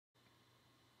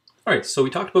All right, so we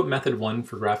talked about method 1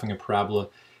 for graphing a parabola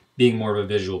being more of a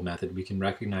visual method. We can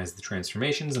recognize the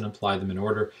transformations and apply them in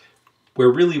order,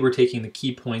 where really we're taking the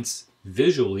key points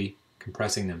visually,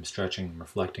 compressing them, stretching them,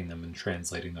 reflecting them, and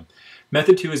translating them.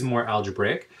 Method 2 is more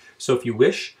algebraic. So if you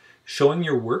wish, showing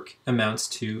your work amounts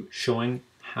to showing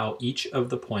how each of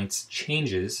the points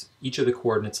changes, each of the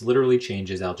coordinates literally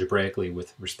changes algebraically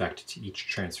with respect to each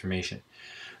transformation.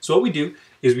 So what we do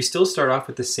is we still start off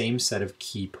with the same set of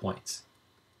key points.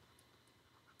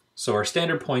 So our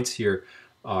standard points here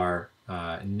are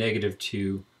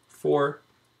 -2, 4,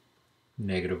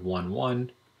 -1,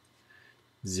 1,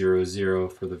 0, 0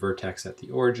 for the vertex at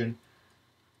the origin,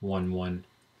 1, 1,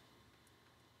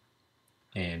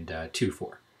 and 2,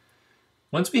 4.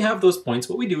 Once we have those points,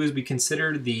 what we do is we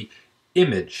consider the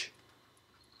image.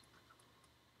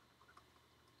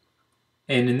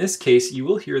 And in this case, you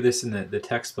will hear this in the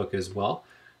textbook as well.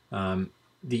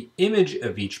 The image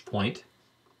of each point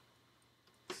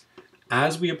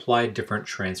as we apply different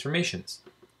transformations.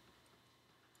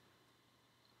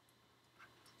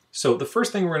 So the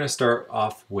first thing we're going to start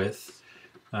off with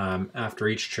after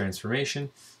each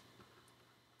transformation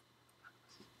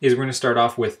is we're going to start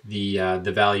off with the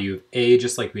value of a,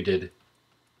 just like we did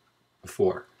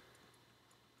before.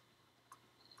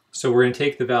 So we're going to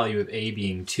take the value of a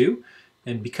being 2,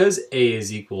 and because a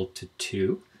is equal to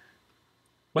 2,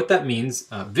 what that means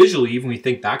visually, when we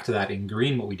think back to that in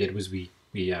green, what we did was we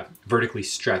vertically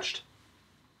stretched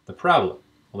the parabola.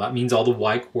 Well, that means all the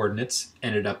y coordinates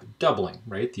ended up doubling,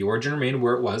 right? The origin remained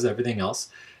where it was, everything else,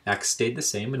 x stayed the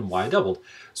same, and y doubled.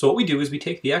 So what we do is we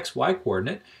take the x, y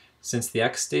coordinate. Since the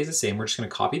x stays the same, we're just going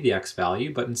to copy the x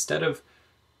value, but instead of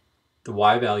the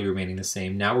y value remaining the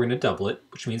same, now we're going to double it,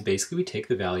 which means basically we take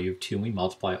the value of 2 and we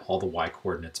multiply all the y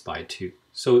coordinates by 2.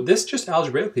 So this just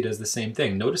algebraically does the same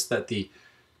thing. Notice that the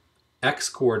x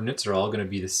coordinates are all going to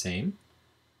be the same.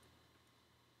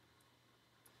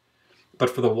 But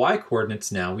for the y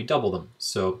coordinates now, we double them.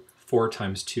 So 4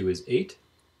 times 2 is 8,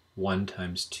 1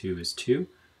 times 2 is 2,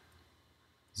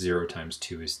 0 times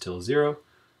 2 is still 0,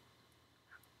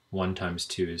 1 times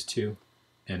 2 is 2,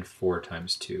 and 4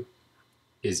 times 2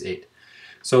 is 8.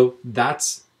 So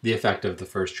that's the effect of the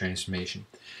first transformation.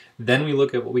 Then we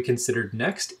look at what we considered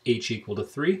next, h equal to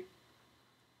 3.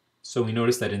 So we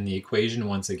notice that in the equation,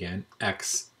 once again,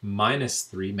 x minus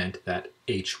 3 meant that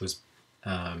h was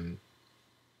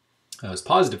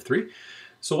positive 3.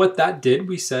 So what that did,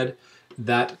 we said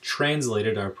that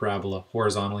translated our parabola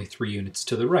horizontally 3 units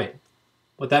to the right.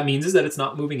 What that means is that it's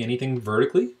not moving anything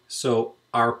vertically, so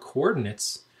our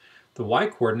coordinates, the y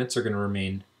coordinates, are going to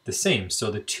remain the same.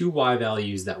 So the 2 y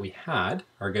values that we had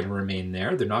are going to remain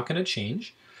there. They're not going to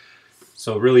change.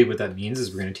 So really what that means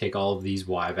is we're going to take all of these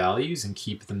y values and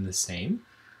keep them the same.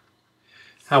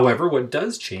 However, what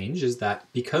does change is that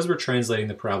because we're translating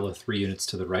the parabola 3 units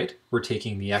to the right, we're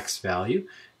taking the x value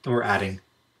and we're adding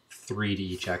 3 to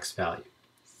each x value.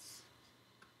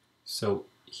 So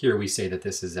here we say that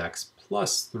this is x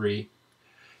plus 3,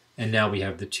 and now we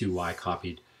have the 2y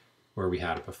copied where we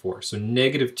had it before. So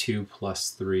 -2 plus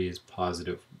 3 is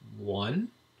positive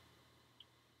 1.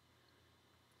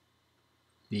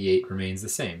 The 8 remains the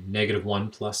same. -1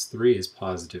 plus 3 is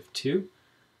positive 2.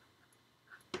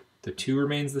 The 2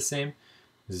 remains the same.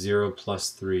 0 plus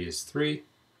 3 is 3.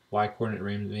 Y coordinate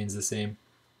remains the same.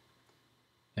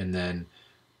 And then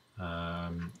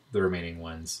the remaining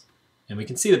ones. And we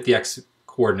can see that the x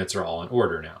coordinates are all in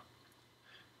order now.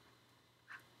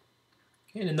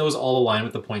 Okay, and those all align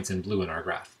with the points in blue in our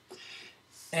graph.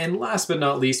 And last but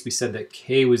not least, we said that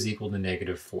k was equal to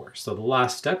 -4. So the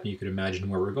last step, you could imagine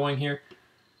where we're going here,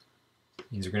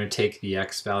 means we're going to take the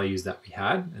x values that we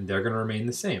had, and they're going to remain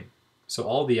the same. So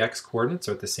all the x coordinates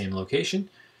are at the same location.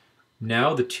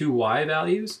 Now the 2 y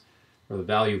values, or the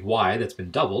value of y that's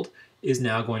been doubled, is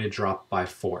now going to drop by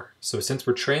 4. So since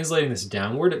we're translating this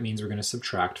downward, it means we're going to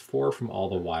subtract 4 from all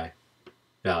the y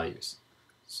values.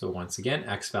 So once again,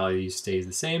 x value stays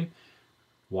the same,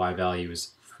 y value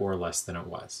is 4 less than it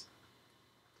was.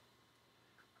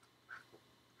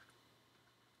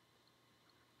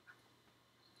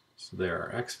 So there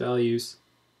are x values,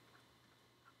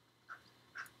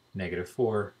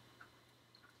 -4,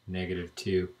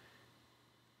 -2,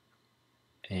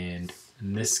 and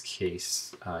in this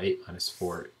case, 8 minus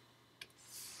 4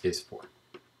 is 4.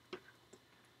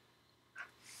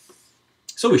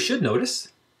 So we should notice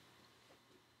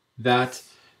that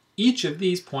each of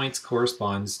these points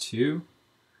corresponds to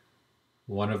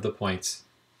one of the points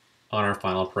on our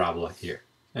final parabola here.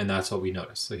 And that's what we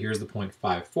notice. So here's the point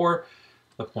 5, 4.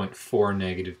 The point 4,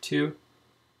 -2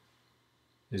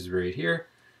 is right here,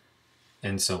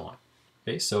 and so on.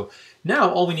 Okay, so now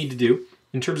all we need to do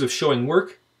in terms of showing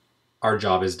work our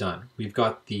job is done. We've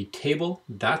got the table,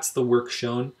 that's the work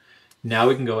shown. Now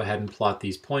we can go ahead and plot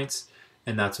these points,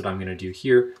 and that's what I'm going to do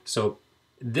here. So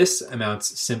this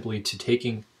amounts simply to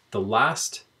taking the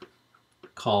last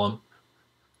column,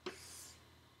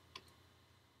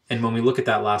 and when we look at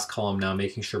that last column now,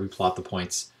 making sure we plot the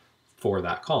points for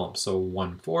that column. So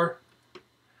 1, 4,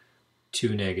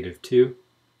 2, negative 2,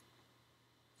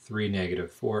 3,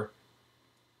 negative 4,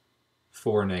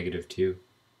 4, negative 2,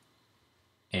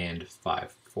 and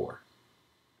 5, 4.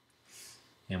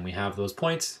 And we have those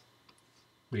points.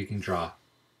 We can draw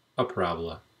a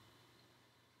parabola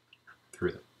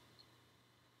through them.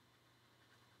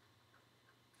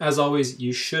 As always,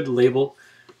 you should label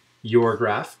your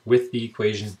graph with the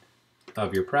equation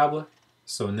of your parabola.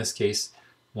 So in this case,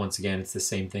 once again, it's the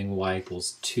same thing, y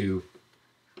equals 2x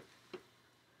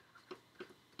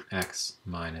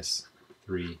minus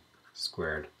 3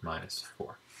 squared minus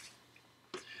 4.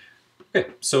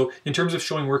 Okay, so in terms of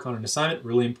showing work on an assignment,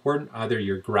 really important, either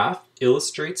your graph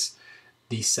illustrates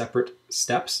the separate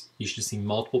steps. You should see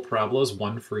multiple parabolas,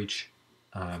 one for each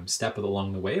step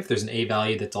along the way. If there's an a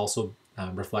value that's also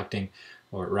reflecting,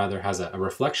 or rather has a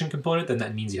reflection component, then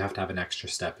that means you have to have an extra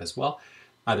step as well.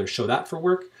 Either show that for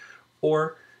work,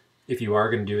 or if you are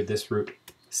going to do it this route,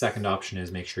 second option is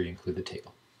make sure you include the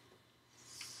table.